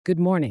Good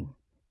morning.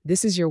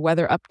 This is your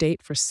weather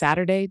update for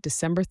Saturday,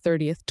 December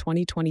 30th,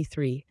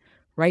 2023,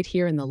 right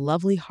here in the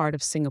lovely heart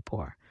of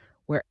Singapore,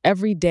 where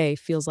every day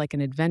feels like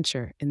an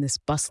adventure in this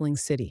bustling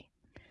city.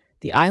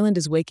 The island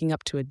is waking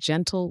up to a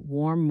gentle,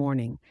 warm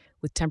morning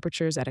with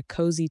temperatures at a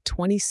cozy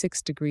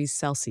 26 degrees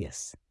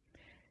Celsius.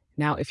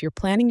 Now, if you're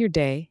planning your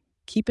day,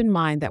 keep in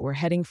mind that we're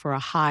heading for a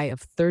high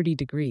of 30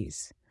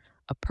 degrees.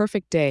 A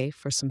perfect day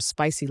for some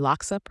spicy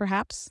laksa,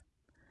 perhaps?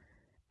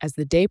 As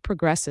the day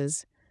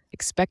progresses,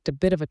 expect a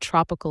bit of a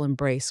tropical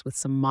embrace with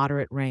some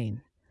moderate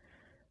rain.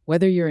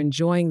 Whether you're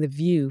enjoying the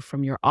view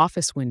from your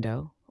office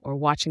window or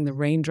watching the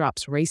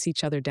raindrops race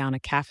each other down a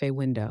cafe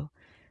window,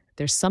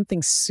 there's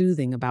something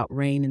soothing about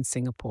rain in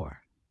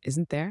Singapore,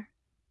 isn't there?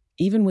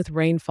 Even with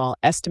rainfall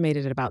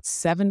estimated at about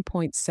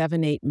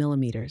 7.78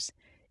 millimeters,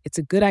 it's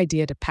a good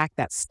idea to pack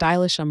that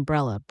stylish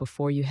umbrella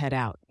before you head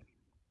out.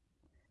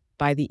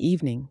 By the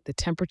evening, the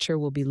temperature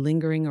will be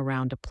lingering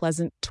around a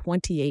pleasant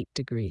 28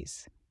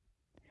 degrees.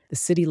 The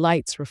city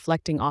lights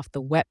reflecting off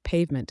the wet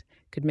pavement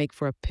could make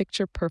for a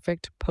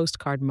picture-perfect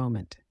postcard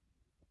moment.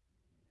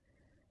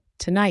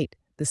 Tonight,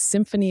 the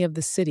symphony of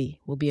the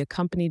city will be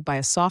accompanied by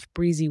a soft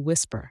breezy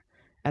whisper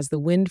as the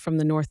wind from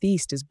the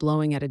northeast is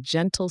blowing at a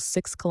gentle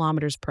 6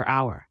 kilometers per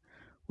hour,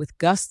 with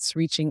gusts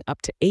reaching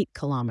up to 8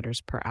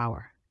 kilometers per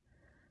hour.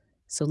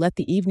 So let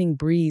the evening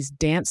breeze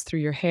dance through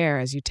your hair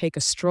as you take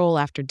a stroll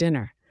after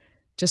dinner.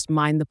 Just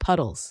mind the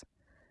puddles.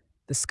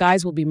 The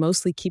skies will be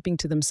mostly keeping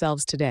to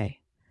themselves today,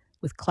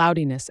 with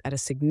cloudiness at a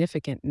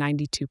significant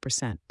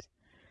 92%.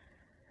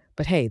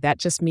 But hey, that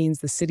just means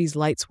the city's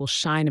lights will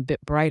shine a bit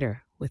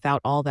brighter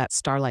without all that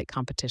starlight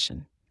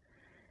competition.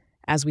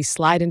 As we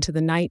slide into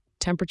the night,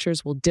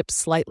 temperatures will dip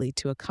slightly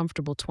to a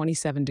comfortable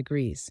 27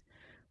 degrees,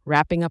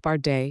 wrapping up our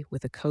day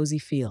with a cozy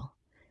feel.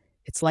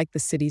 It's like the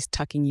city's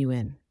tucking you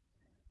in.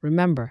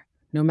 Remember,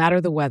 no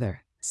matter the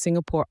weather,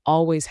 Singapore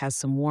always has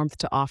some warmth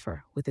to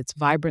offer with its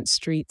vibrant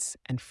streets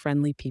and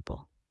friendly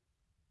people.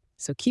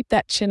 So keep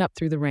that chin up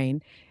through the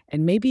rain,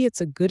 and maybe it's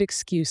a good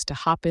excuse to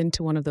hop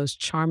into one of those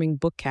charming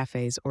book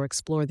cafes or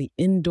explore the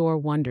indoor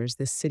wonders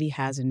this city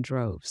has in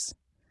droves.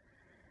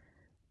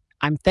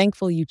 I'm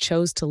thankful you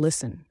chose to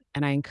listen,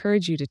 and I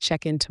encourage you to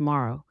check in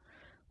tomorrow,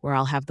 where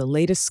I'll have the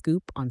latest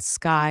scoop on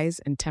skies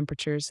and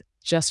temperatures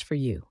just for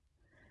you.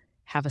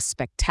 Have a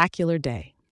spectacular day.